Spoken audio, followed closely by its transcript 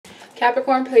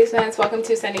Capricorn placements, welcome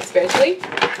to Sending Spiritually.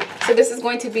 So this is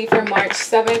going to be from March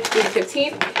 7th through the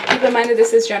 15th. Keep in mind that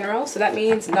this is general, so that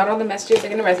means not all the messages are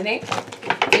going to resonate.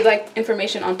 If you'd like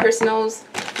information on personals,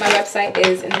 my website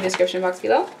is in the description box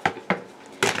below.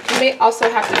 You may also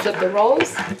have to flip the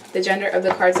roles. The gender of the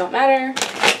cards don't matter.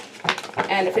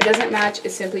 And if it doesn't match,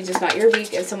 it's simply just not your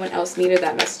week and someone else needed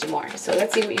that message more. So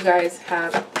let's see what you guys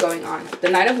have going on. The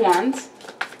Knight of Wands,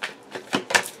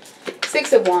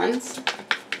 Six of Wands,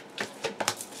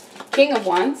 King of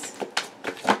Wands,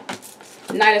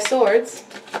 Knight of Swords,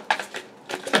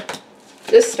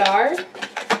 the Star,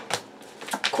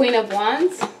 Queen of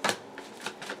Wands,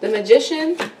 the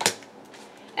Magician,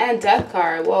 and Death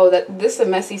card. Whoa, this is a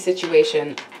messy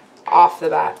situation off the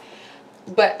bat.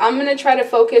 But I'm going to try to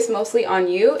focus mostly on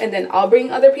you, and then I'll bring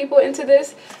other people into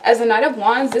this. As the Knight of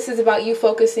Wands, this is about you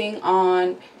focusing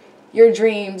on your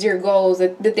dreams, your goals,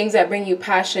 the things that bring you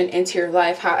passion into your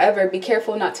life. However, be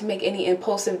careful not to make any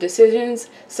impulsive decisions,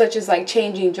 such as like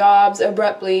changing jobs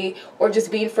abruptly or just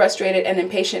being frustrated and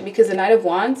impatient, because the Knight of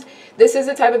Wands, this is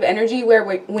a type of energy where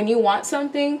when you want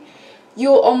something,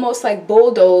 you'll almost like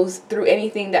bulldoze through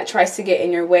anything that tries to get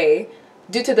in your way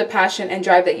due to the passion and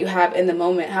drive that you have in the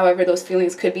moment. However, those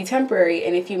feelings could be temporary,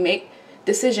 and if you make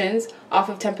decisions off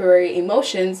of temporary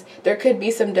emotions, there could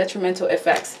be some detrimental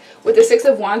effects. With the Six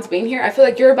of Wands being here, I feel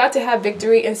like you're about to have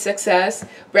victory and success,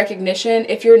 recognition,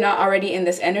 if you're not already in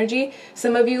this energy.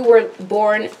 Some of you were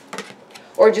born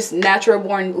or just natural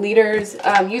born leaders.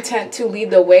 You tend to lead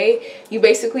the way. You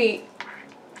basically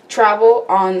travel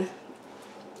on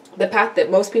the path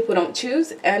that most people don't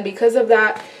choose, and because of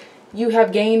that, you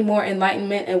have gained more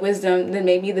enlightenment and wisdom than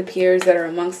maybe the peers that are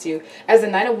amongst you. As the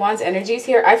Knight of Wands energies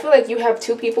here, I feel like you have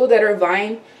two people that are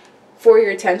vying for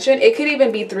your attention. It could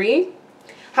even be three.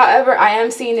 However, I am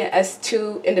seeing it as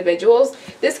two individuals.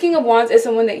 This King of Wands is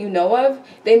someone that you know of.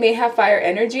 They may have fire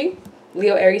energy,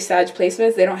 Leo, Aries, Sag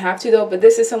placements. They don't have to though, but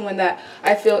this is someone that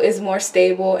I feel is more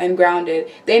stable and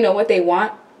grounded. They know what they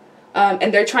want,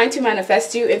 and they're trying to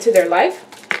manifest you into their life.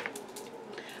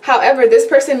 However, this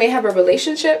person may have a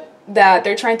relationship that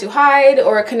they're trying to hide,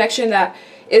 or a connection that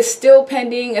is still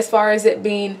pending as far as it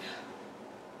being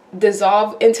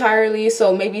dissolved entirely.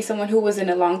 So maybe someone who was in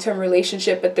a long-term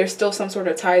relationship, but there's still some sort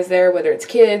of ties there, whether it's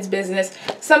kids, business,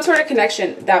 some sort of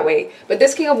connection that way. But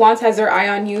this King of Wands has their eye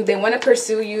on you. They want to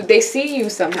pursue you. They see you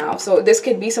somehow. So this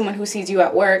could be someone who sees you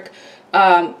at work.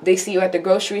 They see you at the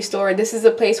grocery store. This is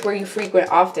a place where you frequent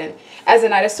often. As the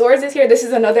Knight of Swords is here, this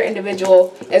is another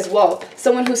individual as well.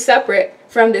 Someone who's separate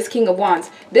from this King of Wands.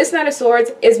 This Knight of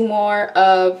Swords is more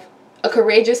of a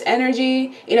courageous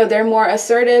energy. You know, they're more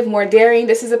assertive, more daring.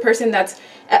 This is a person that's,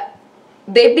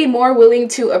 they'd be more willing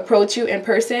to approach you in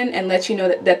person and let you know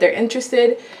that they're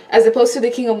interested, as opposed to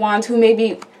the King of Wands, who may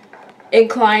be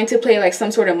inclined to play like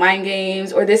some sort of mind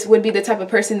games, or this would be the type of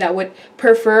person that would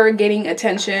prefer getting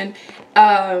attention.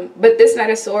 But this Knight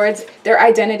of Swords, their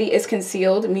identity is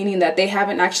concealed, meaning that they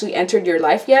haven't actually entered your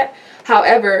life yet.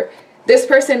 However, this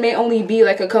person may only be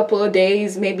like a couple of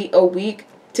days, maybe a week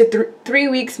to 3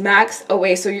 weeks max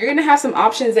away. So you're going to have some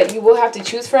options that you will have to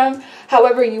choose from.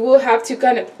 However, you will have to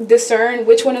kind of discern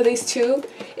which one of these two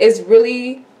is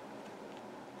really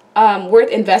worth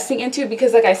investing into,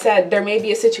 because like I said, there may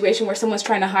be a situation where someone's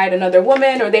trying to hide another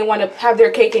woman, or they want to have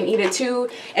their cake and eat it too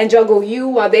and juggle you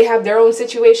while they have their own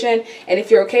situation. And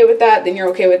if you're okay with that, then you're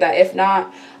okay with that. If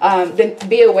not, then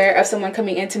be aware of someone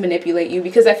coming in to manipulate you,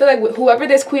 because I feel like whoever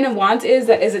this Queen of Wands is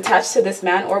that is attached to this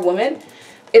man or woman,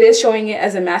 it is showing it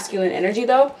as a masculine energy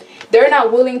though. They're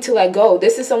not willing to let go.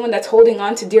 This is someone that's holding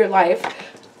on to dear life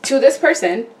to this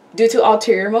person due to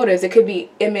ulterior motives. It could be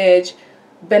image,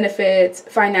 benefits,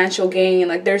 financial gain.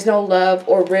 Like there's no love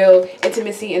or real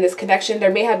intimacy in this connection.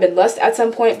 There may have been lust at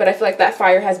some point, but I feel like that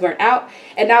fire has burnt out,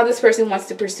 and now this person wants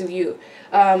to pursue you.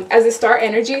 As the star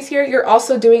energies here, you're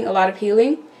also doing a lot of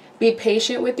healing. Be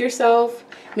patient with yourself,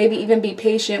 maybe even be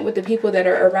patient with the people that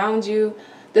are around you.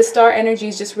 The star energy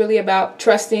is just really about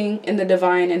trusting in the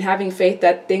divine and having faith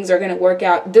that things are going to work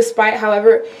out, despite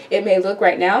however it may look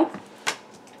right now.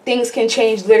 Things can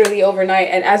change literally overnight,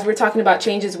 and as we're talking about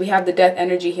changes, we have the death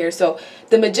energy here. So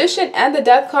the Magician and the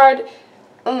Death card,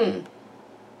 I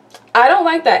don't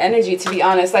like that energy, to be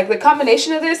honest. Like the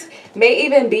combination of this may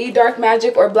even be dark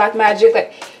magic or black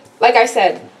magic. Like I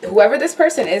said, whoever this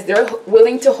person is, they're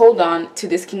willing to hold on to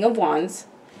this King of Wands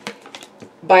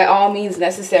by all means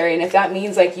necessary. And if that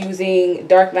means like using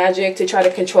dark magic to try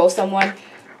to control someone,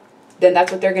 then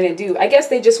that's what they're going to do. I guess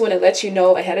they just want to let you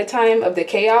know ahead of time of the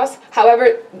chaos.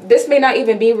 However, this may not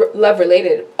even be love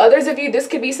related. Others of you, this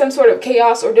could be some sort of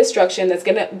chaos or destruction that's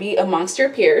going to be amongst your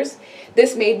peers.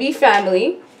 This may be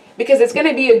family, because it's going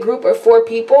to be a group of 4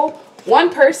 people One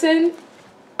person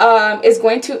is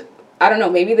going to, I don't know,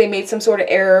 maybe they made some sort of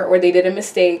error or they did a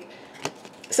mistake.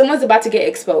 Someone's about to get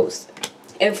exposed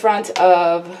in front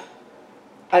of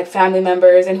like family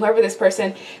members and whoever this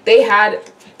person, they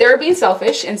were being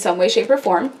selfish in some way, shape, or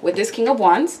form with this King of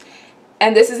Wands.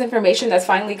 And this is information that's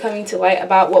finally coming to light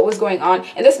about what was going on.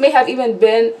 And this may have even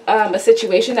been a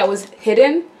situation that was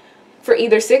hidden for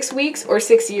either 6 weeks or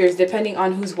 6 years, depending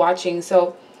on who's watching.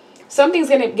 So something's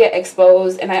going to get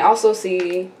exposed. And I also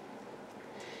see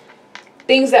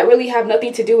things that really have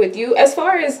nothing to do with you. As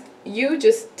far as you,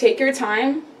 just take your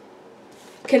time.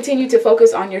 Continue to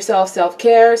focus on yourself,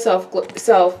 self-care,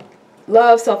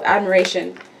 self-love,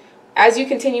 self-admiration. As you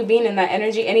continue being in that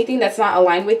energy, anything that's not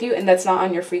aligned with you and that's not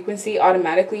on your frequency,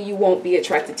 automatically you won't be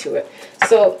attracted to it.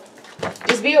 So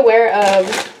just be aware of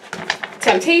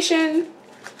temptation,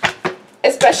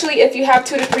 especially if you have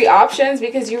 2 to 3 options,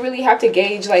 because you really have to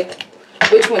gauge like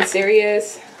which one's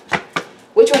serious,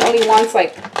 which one only wants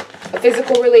like a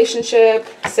physical relationship,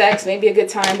 sex, maybe a good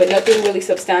time, but nothing really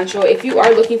substantial. If you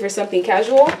are looking for something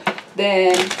casual,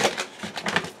 then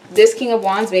this King of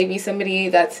Wands may be somebody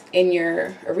that's in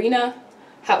your arena.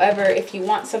 However, if you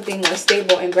want something more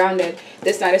stable and grounded,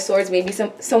 this Knight of Swords may be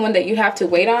someone that you have to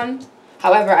wait on.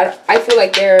 However, I feel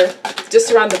like they're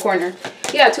just around the corner.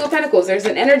 Yeah, 2 of Pentacles. There's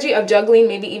an energy of juggling,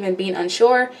 maybe even being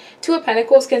unsure. 2 of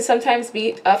Pentacles can sometimes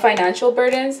be financial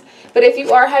burdens. But if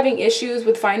you are having issues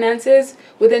with finances,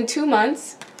 within 2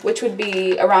 months, which would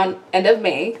be around end of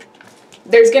May,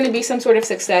 there's going to be some sort of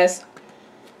success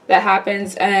that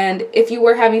happens. And if you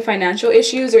were having financial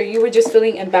issues or you were just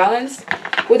feeling imbalanced,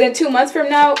 within 2 months from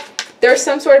now, there's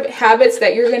some sort of habits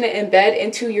that you're going to embed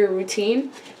into your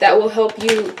routine that will help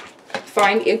you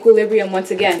find equilibrium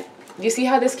once again. You see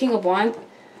how this King of Wands,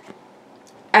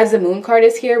 as the Moon card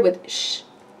is here with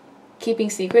keeping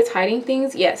secrets, hiding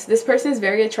things? Yes, this person is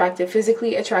very attractive,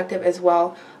 physically attractive as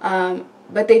well.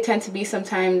 But they tend to be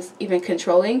sometimes even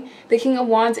controlling. The King of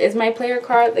Wands is my player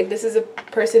card. Like, this is a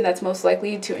person that's most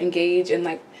likely to engage in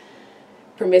like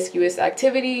promiscuous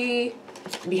activity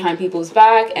behind people's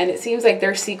back. And it seems like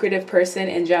they're a secretive person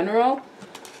in general.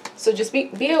 So just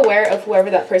be aware of whoever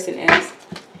that person is,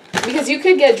 because you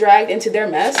could get dragged into their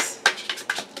mess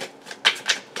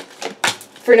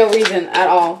for no reason at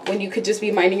all, when you could just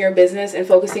be minding your business and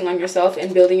focusing on yourself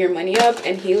and building your money up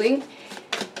and healing.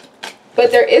 But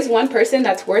there is one person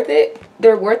that's worth it.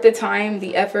 They're worth the time,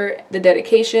 the effort, the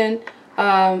dedication.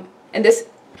 And this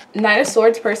Knight of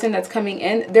Swords person that's coming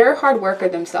in, they're a hard worker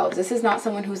themselves. This is not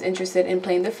someone who's interested in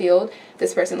playing the field.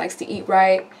 This person likes to eat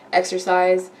right,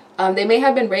 exercise. They may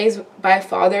have been raised by a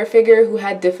father figure who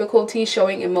had difficulty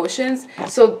showing emotions.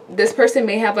 So this person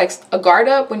may have like a guard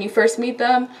up when you first meet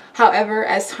them. However,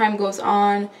 as time goes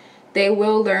on, they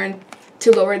will learn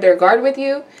to lower their guard with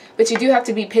you. But you do have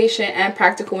to be patient and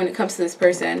practical when it comes to this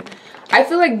person. I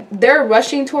feel like they're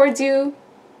rushing towards you.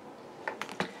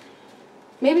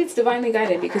 Maybe it's divinely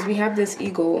guided, because we have this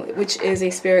eagle, which is a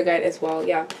spirit guide as well.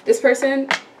 Yeah, this person,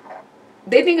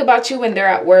 they think about you when they're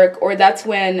at work, or that's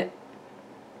when...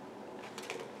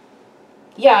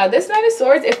 Yeah, this Knight of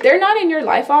Swords, if they're not in your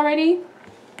life already,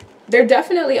 they're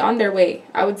definitely on their way.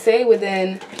 I would say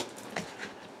within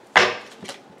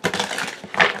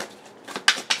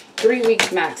 3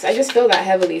 weeks max. I just feel that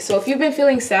heavily. So if you've been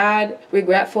feeling sad,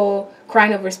 regretful,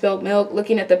 crying over spilled milk,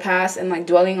 looking at the past and like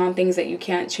dwelling on things that you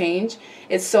can't change,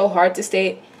 it's so hard to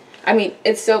stay. I mean,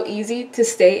 it's so easy to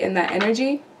stay in that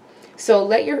energy. So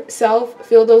let yourself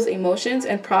feel those emotions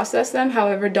and process them.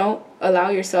 However, don't allow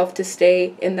yourself to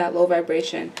stay in that low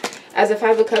vibration. As the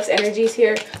 5 of Cups energies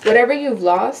here, whatever you've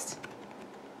lost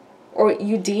or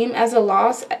you deem as a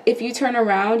loss, if you turn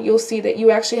around, you'll see that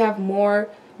you actually have more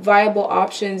viable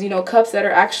options, you know, cups that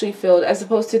are actually filled, as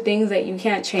opposed to things that you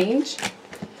can't change.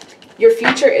 Your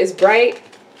future is bright.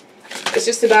 It's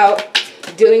just about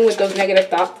dealing with those negative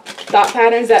thought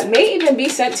patterns that may even be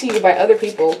sent to you by other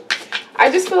people. I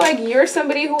just feel like you're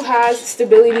somebody who has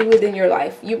stability within your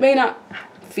life. You may not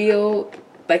feel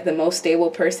like the most stable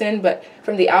person, but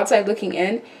from the outside looking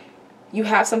in, you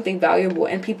have something valuable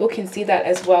and people can see that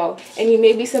as well. And you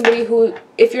may be somebody who,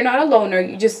 if you're not a loner,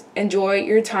 you just enjoy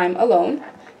your time alone.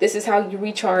 This is how you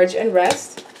recharge and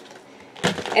rest.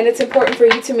 And it's important for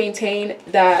you to maintain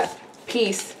that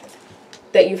peace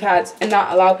that you've had and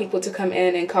not allow people to come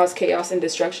in and cause chaos and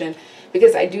destruction.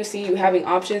 Because I do see you having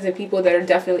options and people that are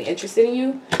definitely interested in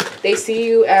you. They see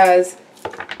you as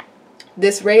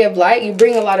this ray of light. You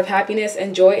bring a lot of happiness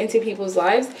and joy into people's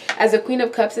lives. As the Queen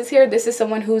of Cups is here, this is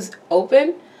someone who's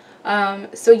open.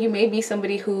 So you may be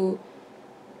somebody who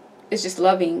is just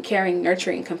loving, caring,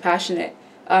 nurturing, compassionate.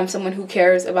 someone who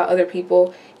cares about other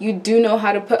people. You do know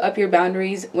how to put up your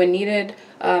boundaries when needed,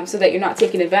 so that you're not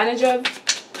taken advantage of.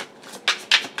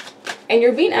 And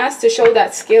you're being asked to show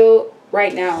that skill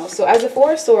right now. So as a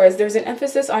Four of Swords, there's an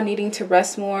emphasis on needing to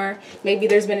rest more. Maybe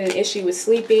there's been an issue with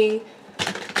sleeping.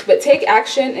 But take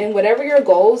action in whatever your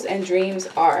goals and dreams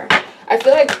are. I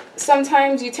feel like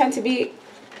sometimes you tend to be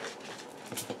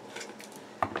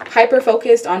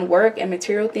hyper-focused on work and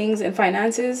material things and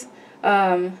finances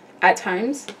at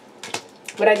times.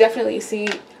 But I definitely see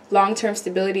long-term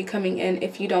stability coming in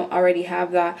if you don't already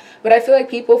have that. But I feel like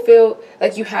people feel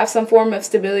like you have some form of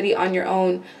stability on your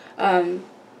own.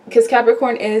 Because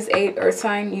Capricorn is a earth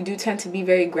sign, you do tend to be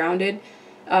very grounded.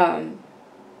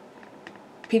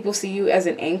 People see you as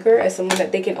an anchor, as someone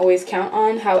that they can always count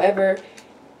on. However,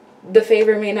 the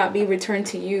favor may not be returned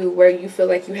to you where you feel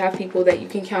like you have people that you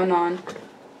can count on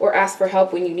or ask for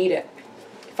help when you need it.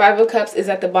 Five of Cups is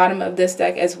at the bottom of this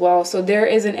deck as well. So there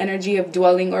is an energy of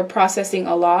dwelling or processing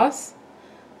a loss,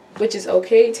 which is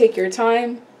okay. Take your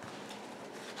time.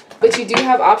 But you do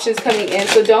have options coming in,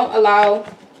 so don't allow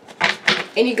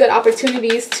any good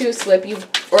opportunities to slip you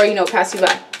or, you know, pass you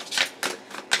by.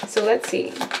 So let's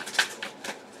see.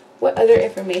 What other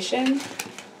information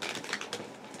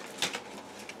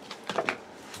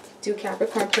do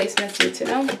Capricorn placements need to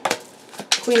know?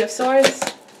 Queen of Swords,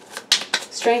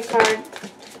 Strength card,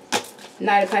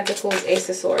 Knight of Pentacles, Ace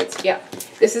of Swords. Yeah,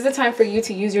 this is the time for you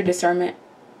to use your discernment.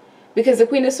 Because the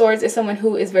Queen of Swords is someone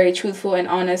who is very truthful and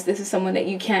honest. This is someone that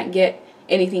you can't get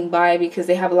anything by because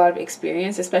they have a lot of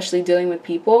experience, especially dealing with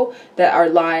people that are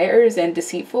liars and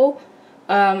deceitful.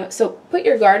 So put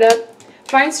your guard up,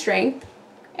 find strength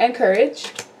and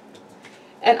courage,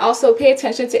 and also pay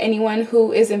attention to anyone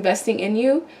who is investing in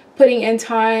you, putting in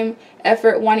time,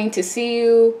 effort, wanting to see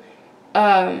you.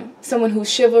 Someone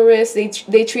who's chivalrous,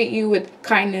 they treat you with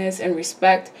kindness and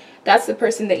respect. That's the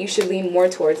person that you should lean more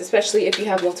towards, especially if you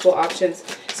have multiple options.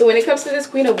 So when it comes to this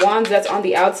Queen of Wands that's on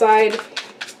the outside,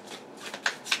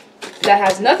 that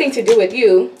has nothing to do with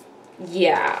you,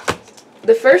 yeah.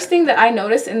 The first thing that I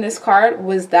noticed in this card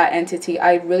was that entity.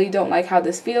 I really don't like how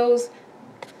this feels.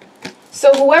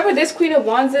 So whoever this Queen of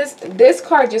Wands is, this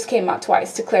card just came out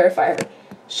twice to clarify her.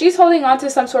 She's holding on to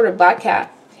some sort of black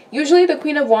cat. Usually the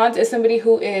Queen of Wands is somebody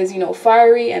who is, you know,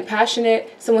 fiery and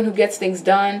passionate, someone who gets things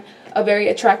done, a very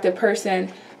attractive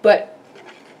person. But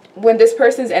when this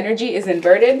person's energy is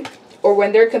inverted, or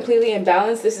when they're completely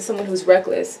imbalanced, this is someone who's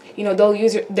reckless. You know, they'll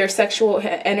use their sexual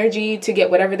energy to get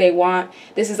whatever they want.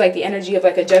 This is like the energy of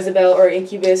like a Jezebel or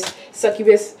incubus,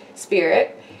 succubus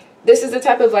spirit. This is the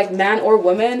type of like man or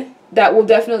woman that will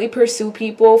definitely pursue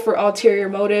people for ulterior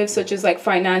motives, such as like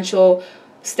financial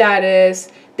status,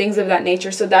 things of that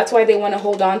nature. So that's why they want to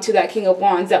hold on to that King of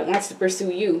Wands that wants to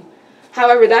pursue you.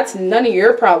 However, that's none of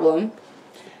your problem.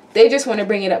 They just want to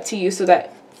bring it up to you so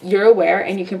that you're aware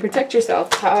and you can protect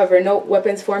yourself. However, no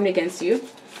weapons formed against you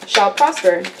shall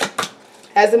prosper.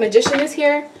 As the Magician is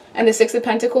here and the Six of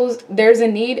Pentacles, there's a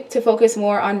need to focus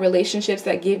more on relationships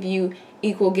that give you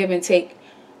equal give and take,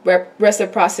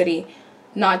 reciprocity.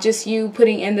 Not just you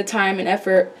putting in the time and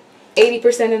effort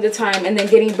 80% of the time and then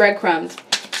getting breadcrumbs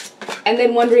and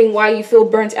then wondering why you feel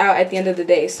burnt out at the end of the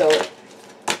day. So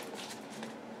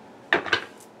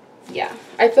yeah,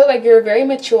 I feel like you're a very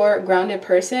mature, grounded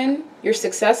person. You're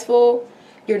successful.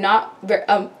 You're not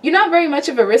very much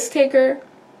of a risk taker.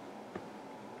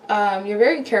 You're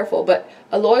very careful, but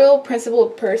a loyal,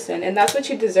 principled person, and that's what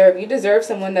you deserve. You deserve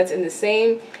someone that's in the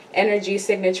same energy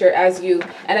signature as you.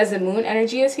 And as the Moon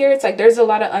energy is here, it's like there's a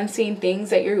lot of unseen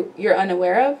things that you're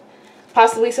unaware of.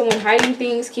 Possibly someone hiding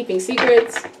things, keeping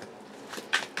secrets.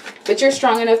 But you're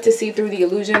strong enough to see through the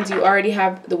illusions. You already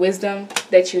have the wisdom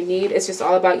that you need. It's just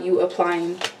all about you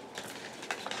applying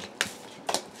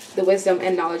the wisdom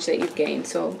and knowledge that you've gained.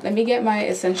 So let me get my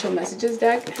Essential Messages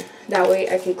deck. That way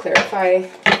I can clarify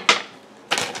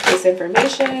this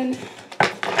information.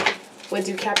 What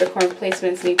do Capricorn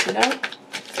placements need to know?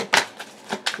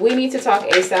 We need to talk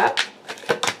ASAP.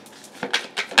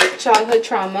 Childhood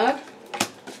trauma.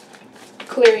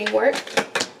 Clearing work.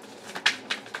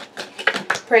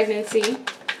 Pregnancy.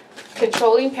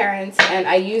 Controlling parents. And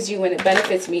I use you when it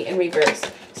benefits me in reverse.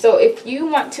 So if you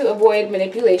want to avoid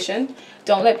manipulation,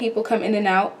 don't let people come in and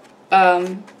out.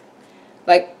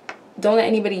 Like, don't let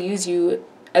anybody use you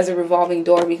as a revolving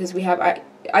door, because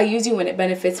I use you when it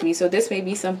benefits me. So this may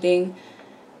be something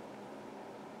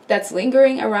that's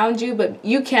lingering around you, but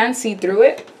you can see through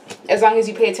it as long as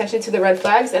you pay attention to the red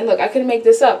flags. And look, I couldn't make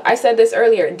this up. I said this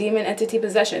earlier, demon entity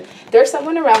possession. There's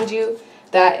someone around you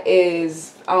that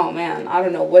is, oh man, I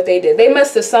don't know what they did. They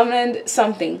must have summoned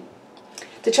something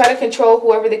to try to control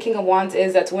whoever the King of Wands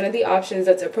is. That's one of the options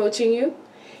that's approaching you.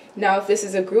 Now, if this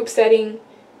is a group setting,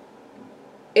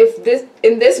 if this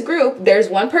in this group there's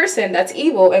one person that's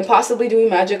evil and possibly doing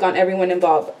magic on everyone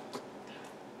involved,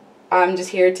 I'm just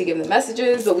here to give the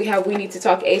messages, but we need to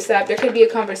talk ASAP. There could be a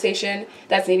conversation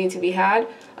that's needing to be had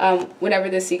whenever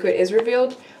this secret is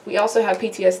revealed. We also have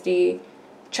PTSD,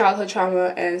 childhood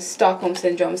trauma, and Stockholm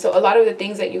Syndrome. So a lot of the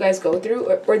things that you guys go through,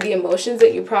 or the emotions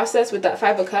that you process with that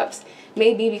Five of Cups,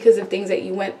 may be because of things that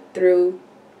you went through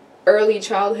early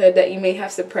childhood that you may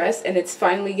have suppressed, and it's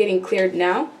finally getting cleared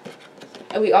now.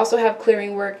 And we also have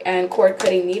clearing work and cord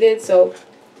cutting needed. So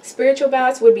spiritual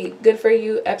baths would be good for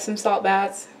you. Epsom salt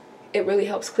baths. It really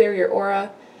helps clear your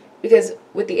aura, because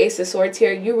with the Ace of Swords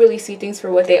here, you really see things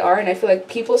for what they are. And I feel like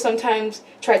people sometimes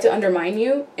try to undermine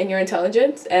you and your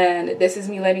intelligence, and this is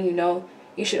me letting you know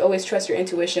you should always trust your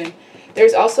intuition.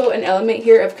 There's also an element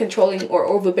here of controlling or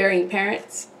overbearing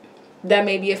parents. That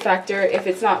may be a factor. If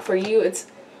it's not for you, it's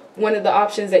one of the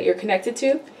options that you're connected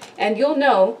to, and you'll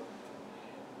know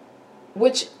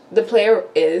which the player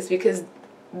is, because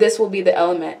this will be the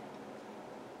element.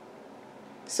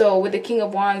 So with the King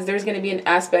of Wands, there's going to be an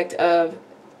aspect of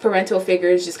parental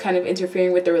figures just kind of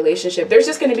interfering with the relationship. There's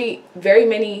just going to be very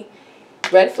many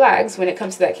red flags when it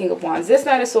comes to that King of Wands. This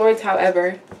Knight of Swords,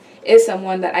 however, is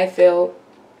someone that I feel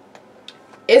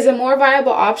is a more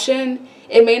viable option.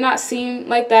 It may not seem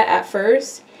like that at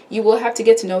first. You will have to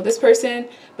get to know this person,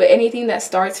 but anything that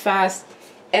starts fast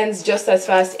ends just as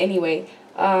fast anyway.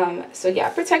 So yeah,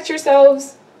 protect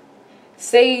yourselves.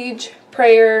 Sage,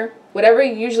 prayer, whatever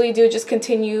you usually do, just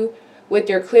continue with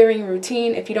your clearing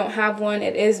routine. If you don't have one,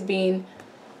 it is being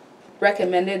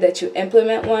recommended that you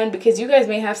implement one, because you guys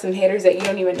may have some haters that you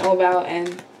don't even know about,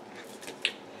 and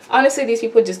honestly, these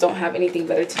people just don't have anything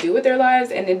better to do with their lives,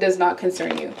 and it does not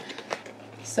concern you.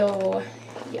 So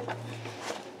yeah,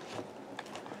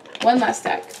 one last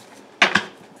deck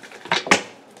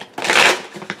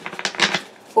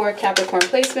for Capricorn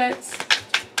placements.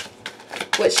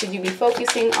 What should you be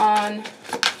focusing on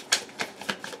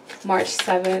March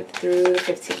 7th through the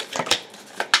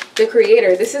 15th? The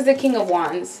Creator. This is the King of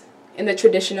Wands in the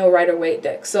traditional Rider-Waite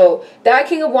deck. So that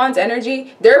King of Wands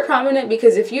energy, they're prominent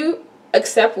because if you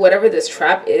accept whatever this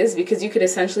trap is, because you could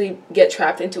essentially get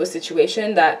trapped into a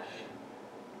situation that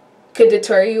could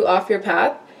deter you off your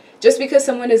path. Just because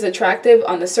someone is attractive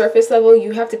on the surface level,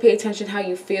 you have to pay attention how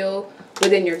you feel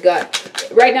within your gut.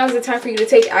 Right now is the time for you to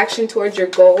take action towards your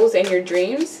goals and your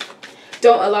dreams.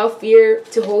 Don't allow fear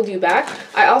to hold you back.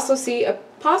 I also see a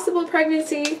possible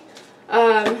pregnancy,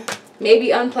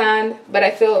 maybe unplanned, but I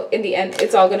feel in the end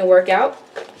it's all going to work out.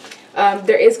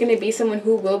 There is going to be someone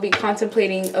who will be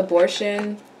contemplating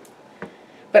abortion,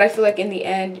 but I feel like in the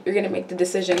end you're going to make the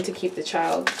decision to keep the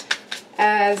child.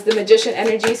 As the Magician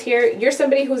energies here, you're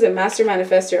somebody who's a master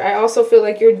manifester. I also feel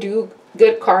like you're due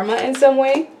good karma in some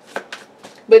way.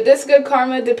 But this good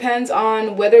karma depends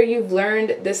on whether you've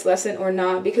learned this lesson or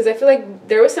not. Because I feel like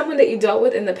there was someone that you dealt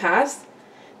with in the past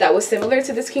that was similar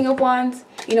to this King of Wands.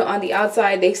 You know, on the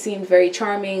outside, they seemed very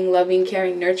charming, loving,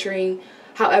 caring, nurturing.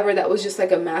 However, that was just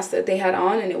like a mask that they had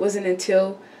on. And it wasn't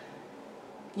until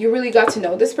you really got to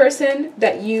know this person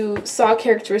that you saw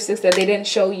characteristics that they didn't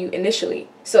show you initially.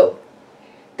 So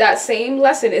that same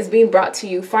lesson is being brought to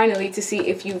you finally to see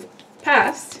if you've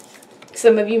passed.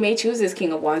 Some of you may choose this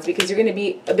King of Wands because you're going to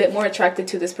be a bit more attracted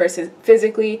to this person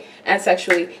physically and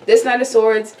sexually. This Knight of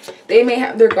Swords, they may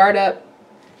have their guard up.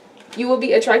 You will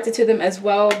be attracted to them as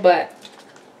well, but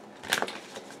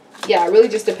yeah, it really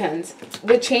just depends.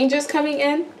 With changes coming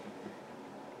in,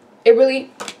 it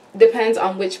really depends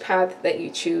on which path that you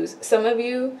choose. Some of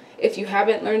you, if you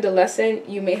haven't learned the lesson,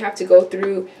 you may have to go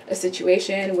through a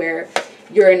situation where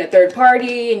you're in a third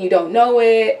party and you don't know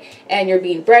it, and you're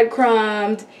being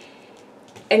breadcrumbed,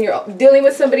 and you're dealing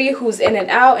with somebody who's in and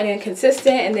out and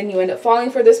inconsistent, and then you end up falling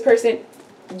for this person.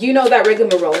 You know that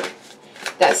rigmarole.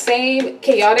 That same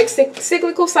chaotic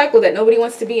cyclical cycle that nobody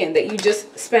wants to be in, that you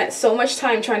just spent so much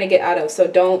time trying to get out of. So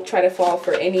don't try to fall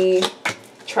for any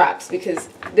traps, because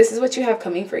this is what you have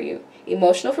coming for you.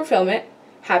 Emotional fulfillment,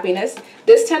 happiness.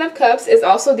 This 10 of Cups is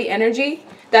also the energy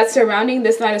that's surrounding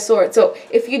this Knight of Swords. So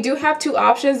if you do have two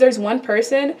options, there's one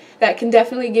person that can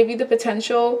definitely give you the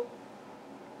potential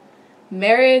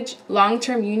marriage,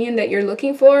 long-term union that you're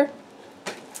looking for,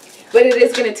 but it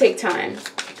is going to take time.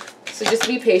 So just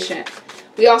be patient.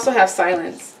 We also have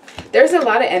silence. There's a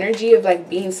lot of energy of like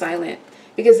being silent,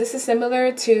 because this is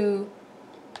similar to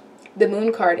the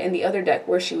Moon card in the other deck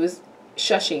where she was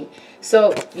shushing.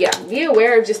 So yeah, be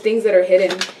aware of just things that are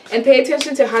hidden and pay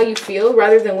attention to how you feel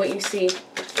rather than what you see,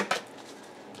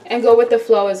 and go with the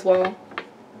flow as well.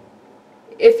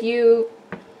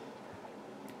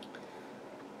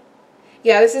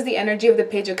 Yeah, this is the energy of the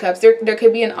Page of Cups. There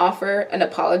could be an offer, an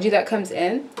apology that comes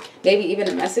in, maybe even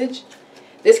a message.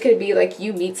 This could be like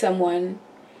you meet someone,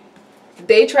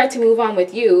 they try to move on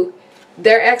with you,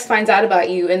 their ex finds out about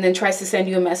you and then tries to send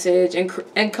you a message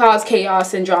and cause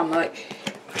chaos and drama. Like,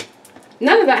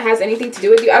 none of that has anything to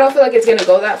do with you. I don't feel like it's going to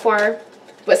go that far,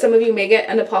 but some of you may get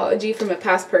an apology from a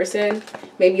past person,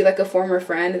 maybe like a former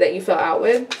friend that you fell out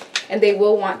with, and they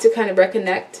will want to kind of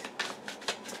reconnect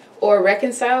or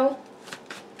reconcile.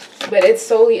 But it's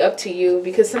solely up to you,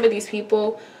 because some of these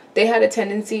people, they had a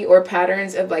tendency or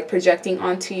patterns of like projecting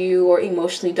onto you or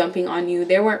emotionally dumping on you.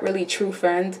 They weren't really true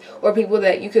friends or people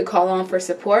that you could call on for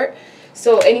support.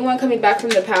 So anyone coming back from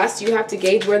the past, you have to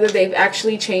gauge whether they've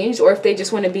actually changed or if they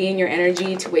just want to be in your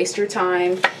energy to waste your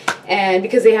time, and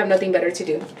because they have nothing better to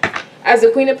do. As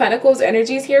the Queen of Pentacles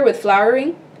energy is here with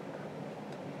flowering,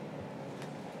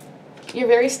 you're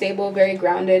very stable, very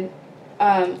grounded,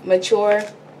 mature.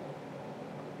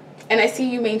 And I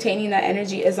see you maintaining that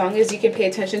energy as long as you can pay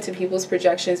attention to people's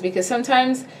projections, because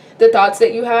sometimes the thoughts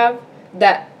that you have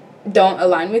that don't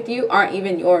align with you aren't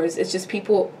even yours. It's just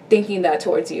people thinking that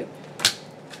towards you.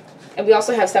 And we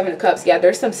also have Seven of Cups. Yeah,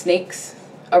 there's some snakes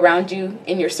around you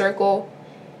in your circle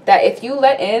that if you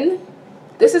let in,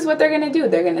 this is what they're going to do.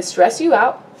 They're going to stress you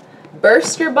out,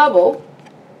 burst your bubble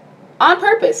on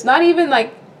purpose, not even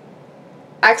like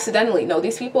accidentally. No,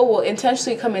 these people will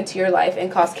intentionally come into your life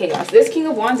and cause chaos. This King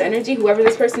of Wands energy, whoever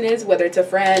this person is, whether it's a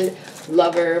friend,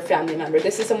 lover, family member,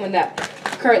 this is someone that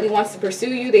currently wants to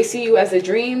pursue you. They see you as a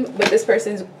dream, but this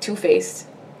person's two-faced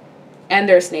and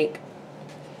they're a snake.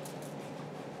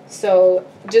 So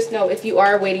just know, if you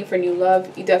are waiting for new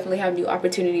love, you definitely have new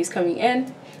opportunities coming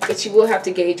in, but you will have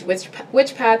to gauge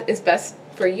which path is best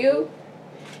for you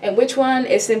and which one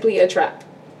is simply a trap.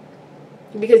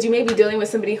 Because you may be dealing with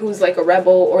somebody who's like a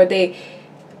rebel, or they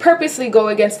purposely go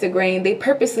against the grain. They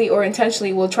purposely or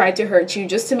intentionally will try to hurt you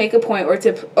just to make a point, or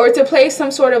to play some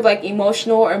sort of like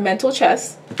emotional or mental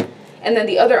chess. And then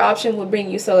the other option will bring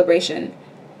you celebration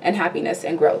and happiness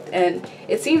and growth. And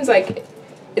it seems like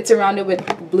it's surrounded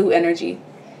with blue energy.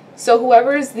 So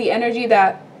whoever's the energy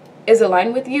that is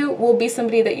aligned with you will be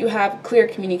somebody that you have clear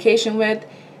communication with.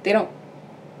 They don't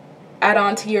add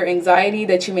on to your anxiety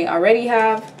that you may already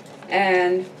have.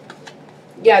 And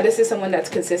yeah, this is someone that's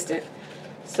consistent.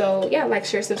 So yeah, like,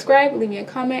 share, subscribe, leave me a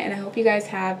comment, and I hope you guys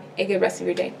have a good rest of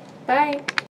your day. Bye.